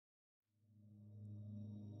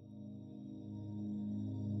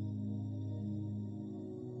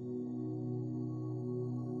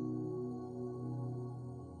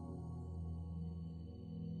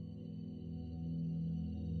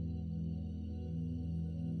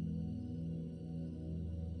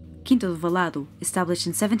Quinta do Vallado, established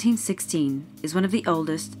in 1716, is one of the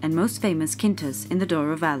oldest and most famous quintas in the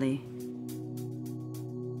Douro Valley.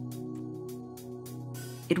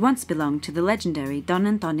 It once belonged to the legendary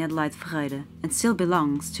Dona Antónia Adelaide Ferreira and still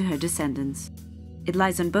belongs to her descendants. It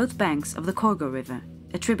lies on both banks of the Corgo River,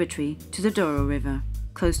 a tributary to the Douro River,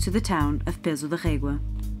 close to the town of Peso da Régua.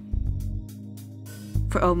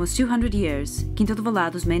 For almost 200 years, Quinta do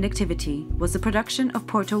Vallado's main activity was the production of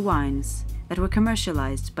Porto wines that were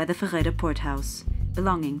commercialized by the Ferreira Porthouse,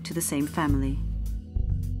 belonging to the same family.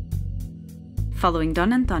 Following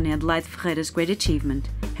Dona Antónia Adelaide Ferreira's great achievement,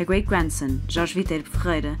 her great-grandson, Jorge Viteiro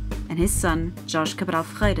Ferreira, and his son, Jorge Cabral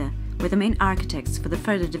Ferreira, were the main architects for the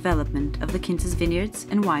further development of the Quintas vineyards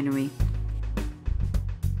and winery.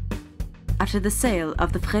 After the sale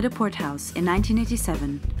of the Ferreira Porthouse in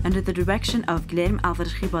 1987, under the direction of Guilherme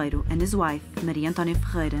Álvares Ribeiro and his wife, Maria Antónia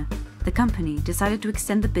Ferreira, the company decided to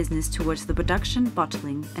extend the business towards the production,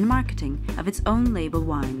 bottling, and marketing of its own label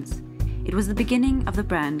wines. It was the beginning of the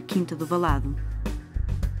brand Quinta do Vallado.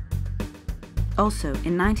 Also,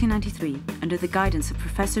 in 1993, under the guidance of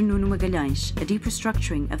Professor Nuno Magalhães, a deep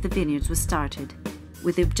restructuring of the vineyards was started,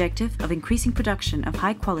 with the objective of increasing production of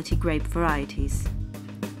high-quality grape varieties.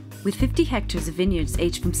 With 50 hectares of vineyards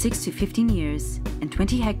aged from 6 to 15 years, and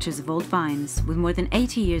 20 hectares of old vines with more than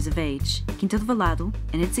 80 years of age, Quinta do Vallado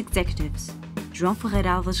and its executives, João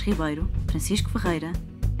Ferreira Álvares Ribeiro, Francisco Ferreira,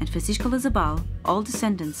 and Francisco Lazabal, all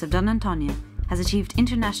descendants of Dona Antónia, has achieved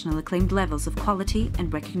international acclaimed levels of quality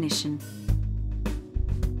and recognition.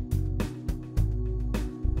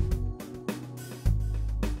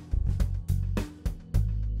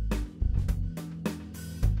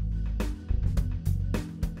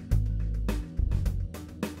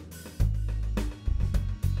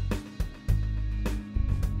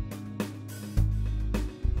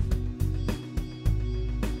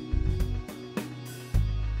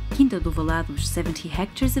 Quinta do Vallado's 70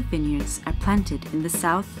 hectares of vineyards are planted in the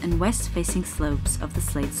south and west-facing slopes of the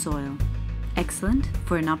slate soil, excellent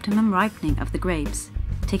for an optimum ripening of the grapes,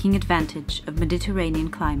 taking advantage of Mediterranean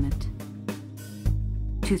climate.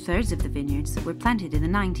 2/3 of the vineyards were planted in the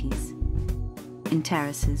 90s, in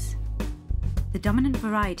terraces. The dominant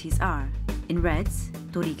varieties are, in reds,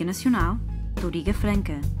 Touriga Nacional, Touriga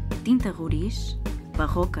Franca, Tinta Roriz,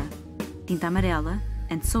 Barroca, Tinta Amarela,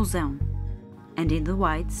 and Sousão, and in the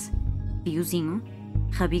whites, Piozinho,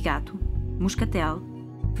 Rabigato, Muscatel,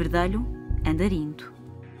 Verdelho, and Arinto.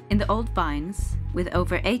 In the old vines, with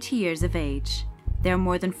over 80 years of age, there are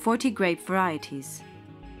more than 40 grape varieties,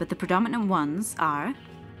 but the predominant ones are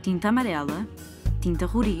Tinta Amarela, Tinta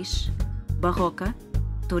Roriz, Barroca,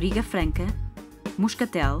 Touriga Franca,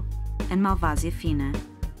 Muscatel, and Malvasia Fina.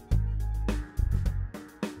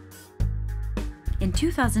 In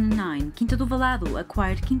 2009, Quinta do Vallado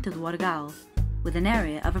acquired Quinta do Orgal, with an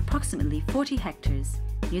area of approximately 40 hectares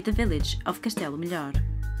near the village of Castelo Melhor.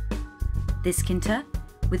 This quinta,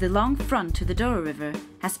 with a long front to the Douro River,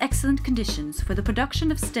 has excellent conditions for the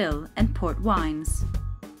production of still and port wines.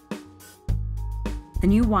 The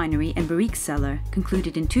new winery and barrique cellar,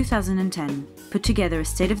 concluded in 2010, put together a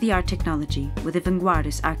state-of-the-art technology with a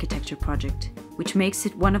vanguardist architecture project, which makes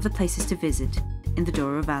it one of the places to visit in the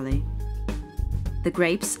Douro Valley. The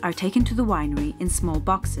grapes are taken to the winery in small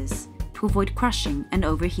boxes to avoid crushing and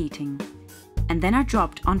overheating, and then are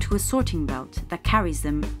dropped onto a sorting belt that carries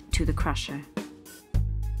them to the crusher.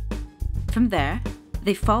 From there,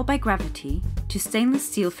 they fall by gravity to stainless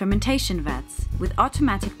steel fermentation vats with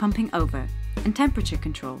automatic pumping over and temperature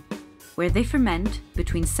control, where they ferment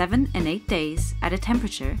between 7 and 8 days at a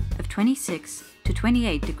temperature of 26 to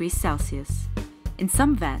 28 degrees Celsius. In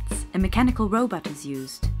some vats, a mechanical robot is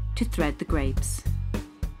used to thread the grapes.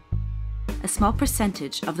 A small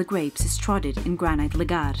percentage of the grapes is trodden in granite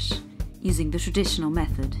lagares, using the traditional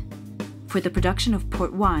method. For the production of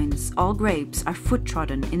port wines, all grapes are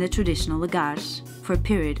foot-trodden in the traditional lagares for a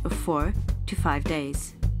period of 4 to 5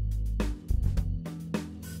 days.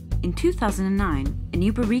 In 2009, a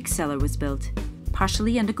new barrique cellar was built,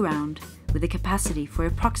 partially underground, with a capacity for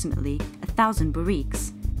approximately 1,000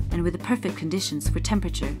 barriques, and with the perfect conditions for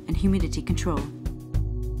temperature and humidity control.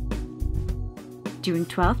 During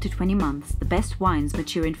 12 to 20 months, the best wines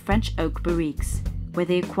mature in French oak barriques, where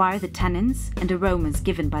they acquire the tannins and aromas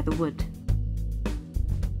given by the wood.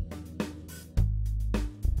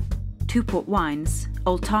 2 port wines,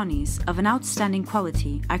 Old Tawnies, of an outstanding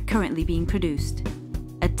quality are currently being produced,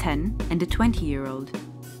 a 10 and a 20-year-old.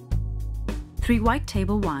 3 white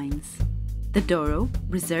table wines, the Douro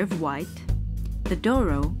Reserve White, the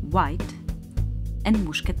Douro White, and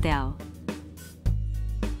Muscatel.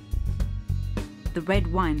 The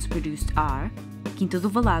red wines produced are Quinta do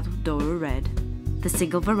Vallado Douro Red, the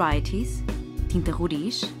single varieties, Tinta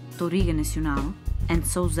Roriz, Touriga Nacional, and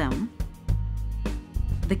Sousão,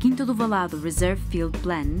 the Quinta do Vallado Reserve Field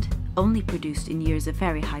Blend, only produced in years of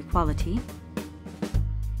very high quality,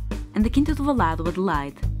 and the Quinta do Vallado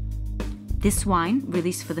Adelaide. This wine,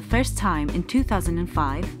 released for the first time in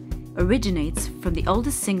 2005, originates from the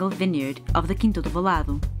oldest single vineyard of the Quinta do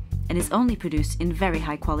Vallado and is only produced in very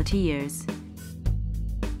high quality years.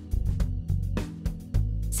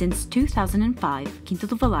 Since 2005, Quinta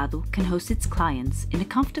do Vallado can host its clients in a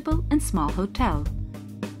comfortable and small hotel,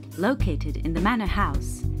 located in the manor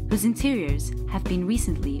house, whose interiors have been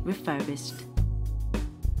recently refurbished.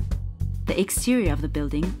 The exterior of the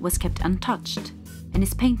building was kept untouched and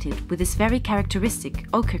is painted with this very characteristic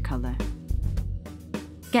ochre color.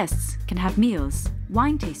 Guests can have meals,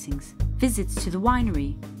 wine tastings, visits to the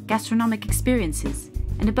winery, gastronomic experiences,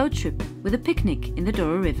 and a boat trip with a picnic in the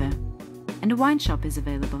Douro River. And a wine shop is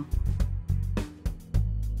available.